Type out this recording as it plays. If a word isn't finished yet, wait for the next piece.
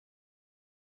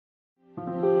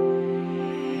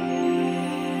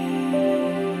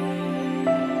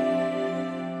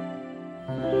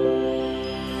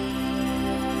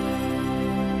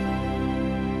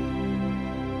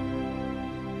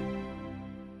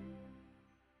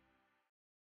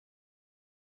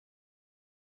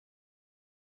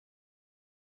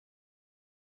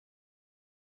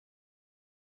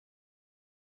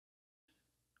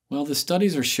Well, the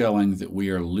studies are showing that we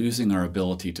are losing our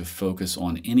ability to focus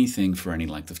on anything for any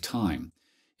length of time.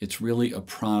 It's really a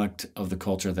product of the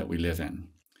culture that we live in.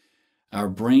 Our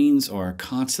brains are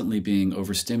constantly being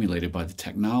overstimulated by the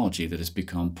technology that has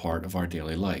become part of our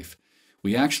daily life.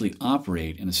 We actually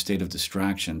operate in a state of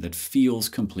distraction that feels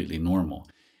completely normal.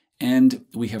 And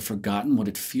we have forgotten what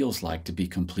it feels like to be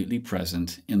completely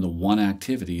present in the one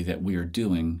activity that we are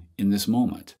doing in this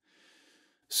moment.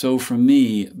 So for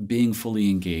me, being fully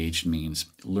engaged means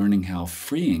learning how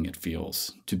freeing it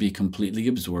feels to be completely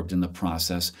absorbed in the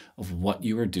process of what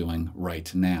you are doing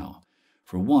right now.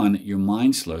 For one, your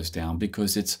mind slows down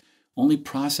because it's only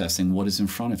processing what is in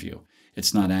front of you.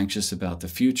 It's not anxious about the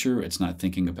future, it's not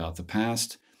thinking about the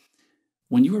past.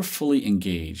 When you are fully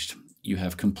engaged, you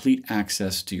have complete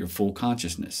access to your full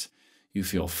consciousness. You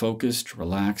feel focused,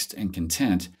 relaxed, and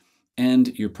content,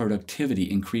 and your productivity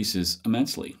increases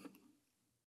immensely.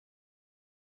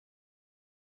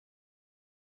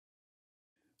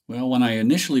 Well, when I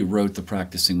initially wrote The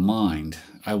Practicing Mind,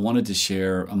 I wanted to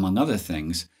share, among other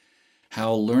things,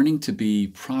 how learning to be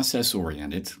process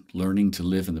oriented, learning to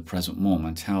live in the present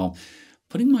moment, how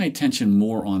putting my attention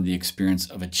more on the experience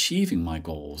of achieving my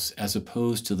goals as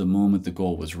opposed to the moment the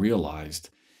goal was realized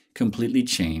completely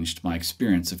changed my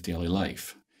experience of daily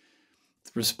life.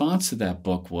 The response to that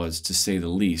book was, to say the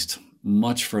least,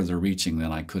 much further reaching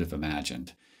than I could have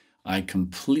imagined. I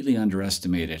completely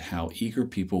underestimated how eager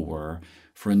people were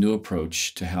for a new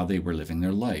approach to how they were living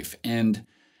their life, and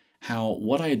how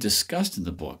what I had discussed in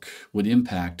the book would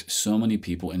impact so many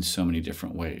people in so many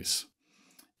different ways.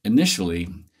 Initially,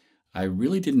 I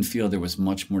really didn't feel there was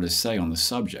much more to say on the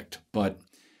subject, but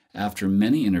after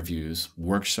many interviews,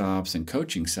 workshops, and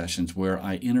coaching sessions where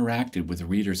I interacted with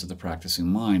readers of The Practicing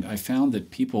Mind, I found that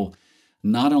people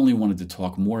not only wanted to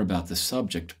talk more about the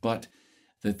subject, but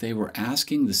that they were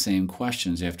asking the same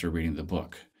questions after reading the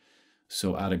book.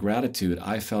 So out of gratitude,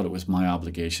 I felt it was my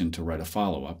obligation to write a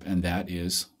follow-up, and that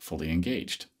is Fully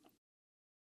Engaged.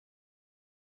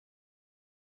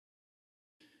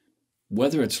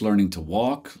 Whether it's learning to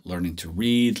walk, learning to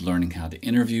read, learning how to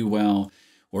interview well,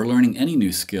 or learning any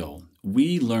new skill,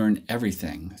 we learn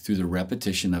everything through the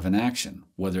repetition of an action,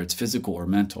 whether it's physical or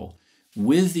mental,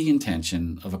 with the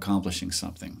intention of accomplishing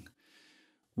something.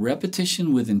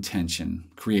 Repetition with intention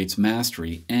creates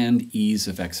mastery and ease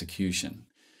of execution.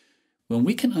 When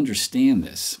we can understand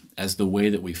this as the way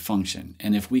that we function,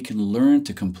 and if we can learn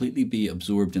to completely be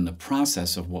absorbed in the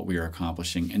process of what we are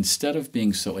accomplishing instead of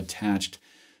being so attached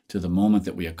to the moment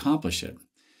that we accomplish it,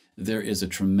 there is a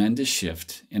tremendous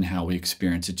shift in how we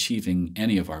experience achieving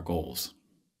any of our goals.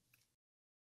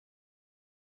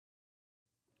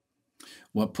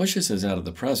 What pushes us out of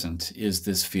the present is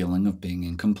this feeling of being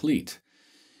incomplete.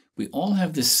 We all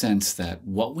have this sense that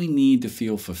what we need to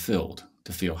feel fulfilled,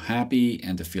 to feel happy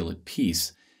and to feel at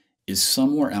peace, is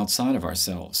somewhere outside of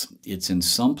ourselves. It's in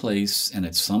some place and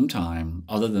at some time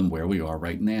other than where we are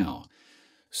right now.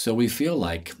 So we feel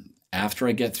like, after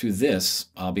I get through this,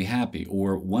 I'll be happy,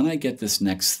 or when I get this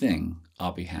next thing,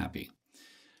 I'll be happy.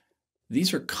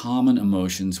 These are common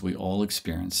emotions we all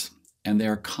experience, and they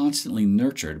are constantly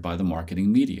nurtured by the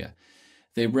marketing media.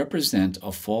 They represent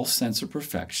a false sense of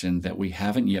perfection that we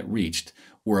haven't yet reached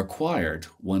or acquired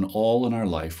when all in our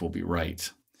life will be right.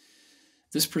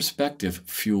 This perspective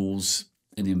fuels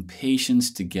an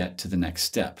impatience to get to the next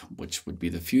step, which would be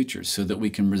the future, so that we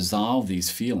can resolve these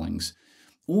feelings,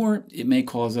 or it may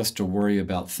cause us to worry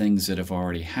about things that have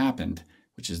already happened,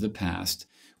 which is the past,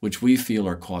 which we feel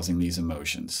are causing these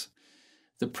emotions.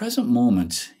 The present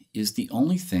moment is the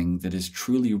only thing that is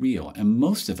truly real, and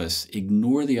most of us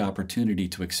ignore the opportunity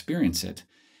to experience it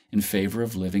in favor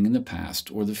of living in the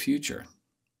past or the future.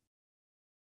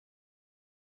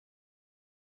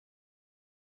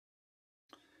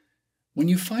 When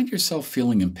you find yourself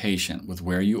feeling impatient with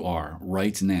where you are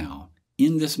right now,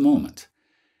 in this moment,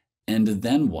 and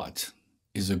then what,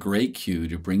 is a great cue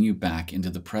to bring you back into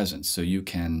the present so you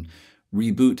can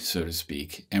reboot, so to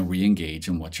speak, and re-engage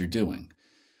in what you're doing.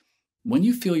 When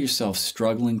you feel yourself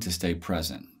struggling to stay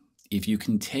present, if you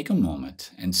can take a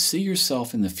moment and see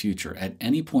yourself in the future at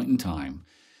any point in time,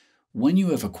 when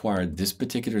you have acquired this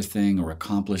particular thing or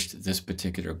accomplished this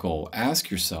particular goal,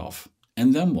 ask yourself,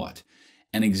 and then what?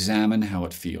 And examine how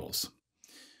it feels.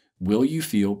 Will you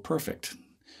feel perfect?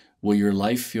 Will your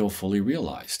life feel fully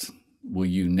realized? Will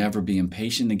you never be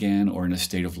impatient again or in a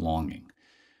state of longing?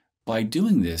 By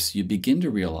doing this, you begin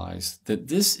to realize that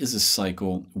this is a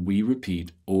cycle we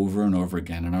repeat over and over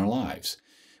again in our lives.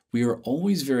 We are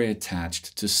always very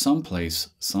attached to some place,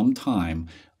 some time,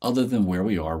 other than where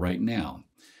we are right now.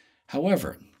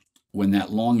 However, When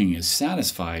that longing is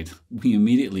satisfied, we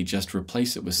immediately just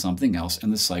replace it with something else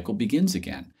and the cycle begins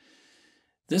again.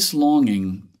 This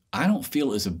longing, I don't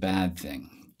feel is a bad thing.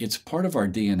 It's part of our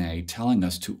DNA telling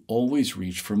us to always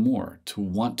reach for more, to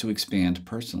want to expand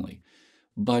personally.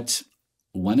 But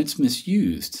when it's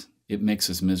misused, it makes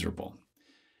us miserable.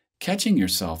 Catching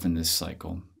yourself in this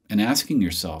cycle and asking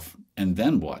yourself, and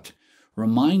then what,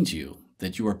 reminds you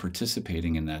that you are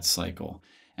participating in that cycle.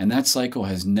 And that cycle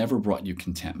has never brought you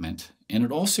contentment. And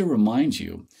it also reminds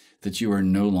you that you are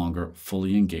no longer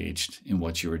fully engaged in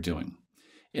what you are doing.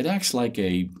 It acts like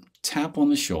a tap on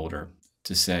the shoulder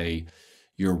to say,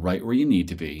 you're right where you need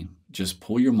to be. Just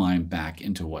pull your mind back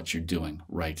into what you're doing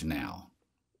right now.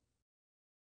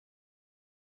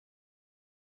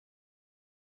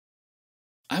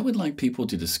 I would like people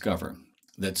to discover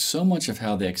that so much of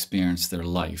how they experience their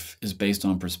life is based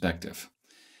on perspective,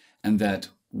 and that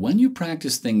when you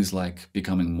practice things like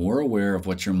becoming more aware of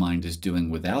what your mind is doing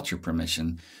without your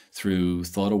permission through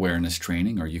thought awareness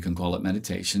training, or you can call it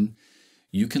meditation,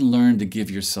 you can learn to give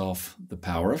yourself the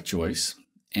power of choice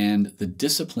and the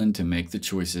discipline to make the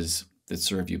choices that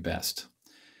serve you best.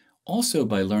 Also,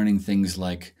 by learning things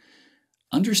like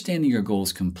understanding your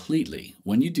goals completely,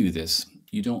 when you do this,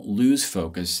 you don't lose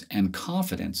focus and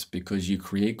confidence because you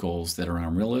create goals that are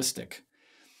unrealistic.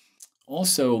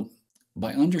 Also,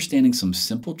 by understanding some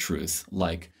simple truth,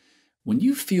 like when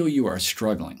you feel you are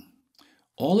struggling,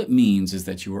 all it means is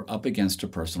that you are up against a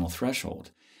personal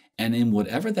threshold. And in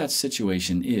whatever that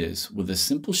situation is, with a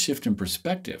simple shift in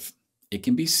perspective, it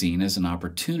can be seen as an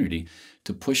opportunity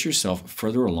to push yourself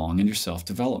further along in your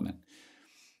self-development.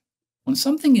 When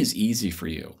something is easy for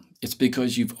you, it's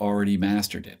because you've already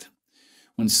mastered it.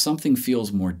 When something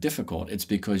feels more difficult, it's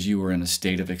because you are in a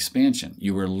state of expansion.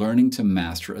 You are learning to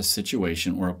master a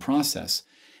situation or a process,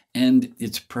 and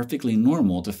it's perfectly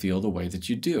normal to feel the way that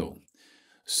you do.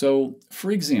 So,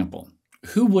 for example,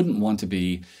 who wouldn't want to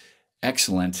be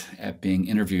excellent at being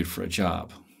interviewed for a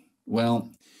job?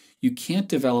 Well, you can't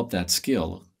develop that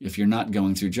skill if you're not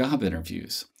going through job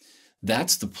interviews.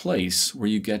 That's the place where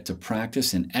you get to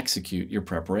practice and execute your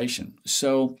preparation.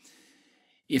 So,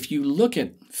 if you look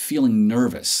at feeling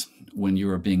nervous when you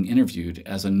are being interviewed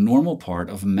as a normal part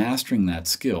of mastering that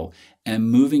skill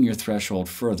and moving your threshold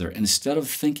further, instead of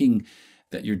thinking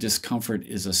that your discomfort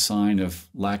is a sign of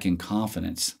lacking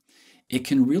confidence, it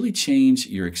can really change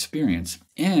your experience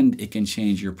and it can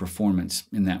change your performance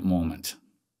in that moment.